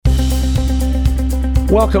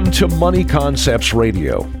Welcome to Money Concepts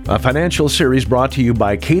Radio, a financial series brought to you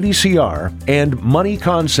by KDCR and Money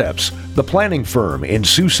Concepts, the planning firm in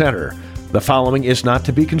Sioux Center. The following is not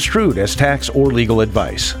to be construed as tax or legal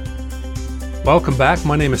advice. Welcome back.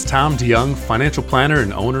 My name is Tom DeYoung, financial planner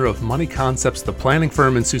and owner of Money Concepts, the planning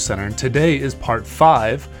firm in Sioux Center. And today is part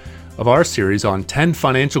 5 of our series on 10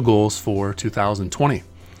 financial goals for 2020.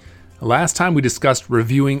 Last time we discussed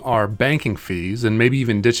reviewing our banking fees and maybe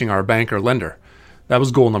even ditching our bank or lender. That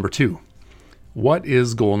was goal number 2. What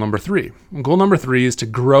is goal number 3? Goal number 3 is to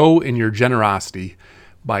grow in your generosity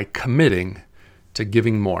by committing to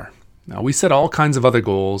giving more. Now, we set all kinds of other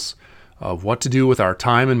goals of what to do with our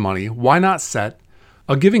time and money. Why not set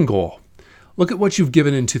a giving goal? Look at what you've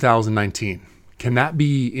given in 2019. Can that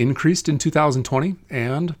be increased in 2020,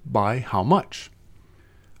 and by how much?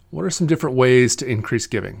 What are some different ways to increase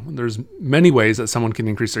giving? There's many ways that someone can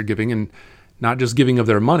increase their giving, and not just giving of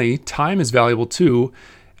their money. Time is valuable too,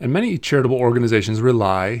 and many charitable organizations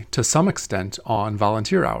rely to some extent on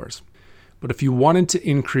volunteer hours. But if you wanted to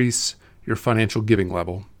increase your financial giving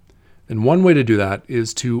level, then one way to do that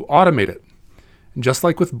is to automate it. And just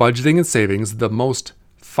like with budgeting and savings, the most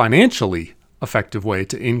financially effective way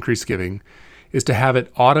to increase giving is to have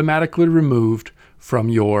it automatically removed from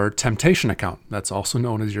your temptation account. That's also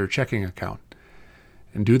known as your checking account.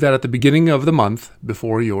 And do that at the beginning of the month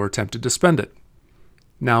before you're tempted to spend it.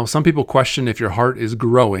 Now, some people question if your heart is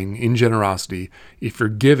growing in generosity, if your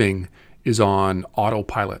giving is on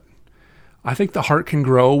autopilot. I think the heart can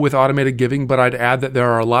grow with automated giving, but I'd add that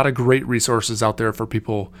there are a lot of great resources out there for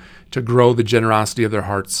people to grow the generosity of their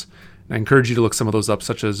hearts. And I encourage you to look some of those up,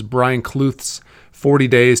 such as Brian Kluth's 40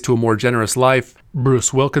 Days to a More Generous Life,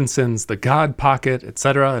 Bruce Wilkinson's The God Pocket,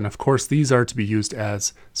 etc. And of course, these are to be used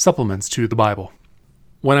as supplements to the Bible.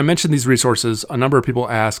 When I mention these resources, a number of people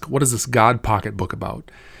ask, what is this God Pocket book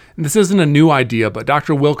about? And this isn't a new idea, but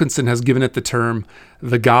Dr. Wilkinson has given it the term,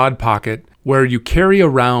 the God Pocket, where you carry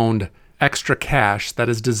around extra cash that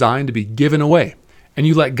is designed to be given away. And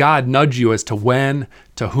you let God nudge you as to when,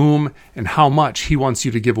 to whom, and how much he wants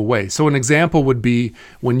you to give away. So an example would be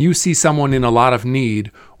when you see someone in a lot of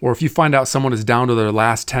need, or if you find out someone is down to their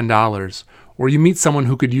last $10, or you meet someone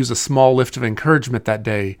who could use a small lift of encouragement that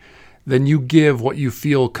day, then you give what you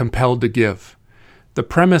feel compelled to give. The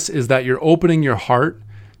premise is that you're opening your heart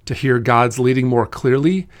to hear God's leading more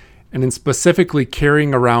clearly, and in specifically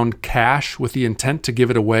carrying around cash with the intent to give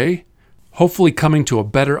it away, hopefully coming to a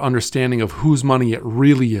better understanding of whose money it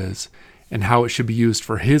really is and how it should be used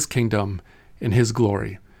for his kingdom and his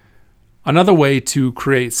glory. Another way to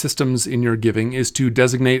create systems in your giving is to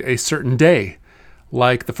designate a certain day,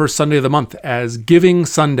 like the first Sunday of the month, as Giving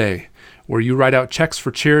Sunday, where you write out checks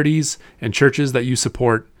for charities and churches that you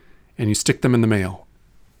support, and you stick them in the mail.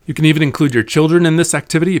 You can even include your children in this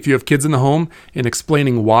activity if you have kids in the home, in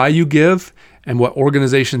explaining why you give and what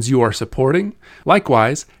organizations you are supporting.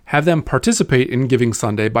 Likewise, have them participate in Giving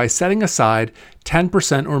Sunday by setting aside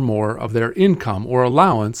 10% or more of their income or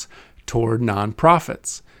allowance toward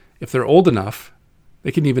nonprofits. If they're old enough,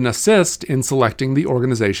 they can even assist in selecting the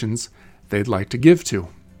organizations they'd like to give to.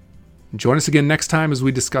 Join us again next time as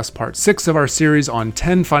we discuss part 6 of our series on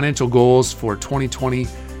 10 financial goals for 2020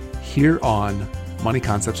 here on Money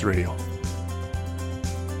Concepts Radio.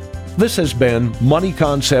 This has been Money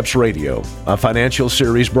Concepts Radio, a financial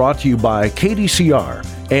series brought to you by KDCR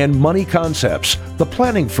and Money Concepts, the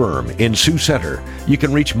planning firm in Sioux Center. You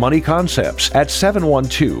can reach Money Concepts at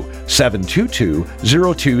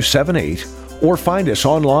 712-722-0278 or find us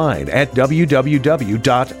online at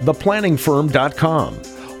www.theplanningfirm.com.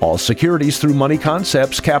 All securities through Money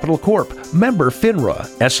Concepts Capital Corp., member FINRA,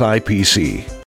 SIPC.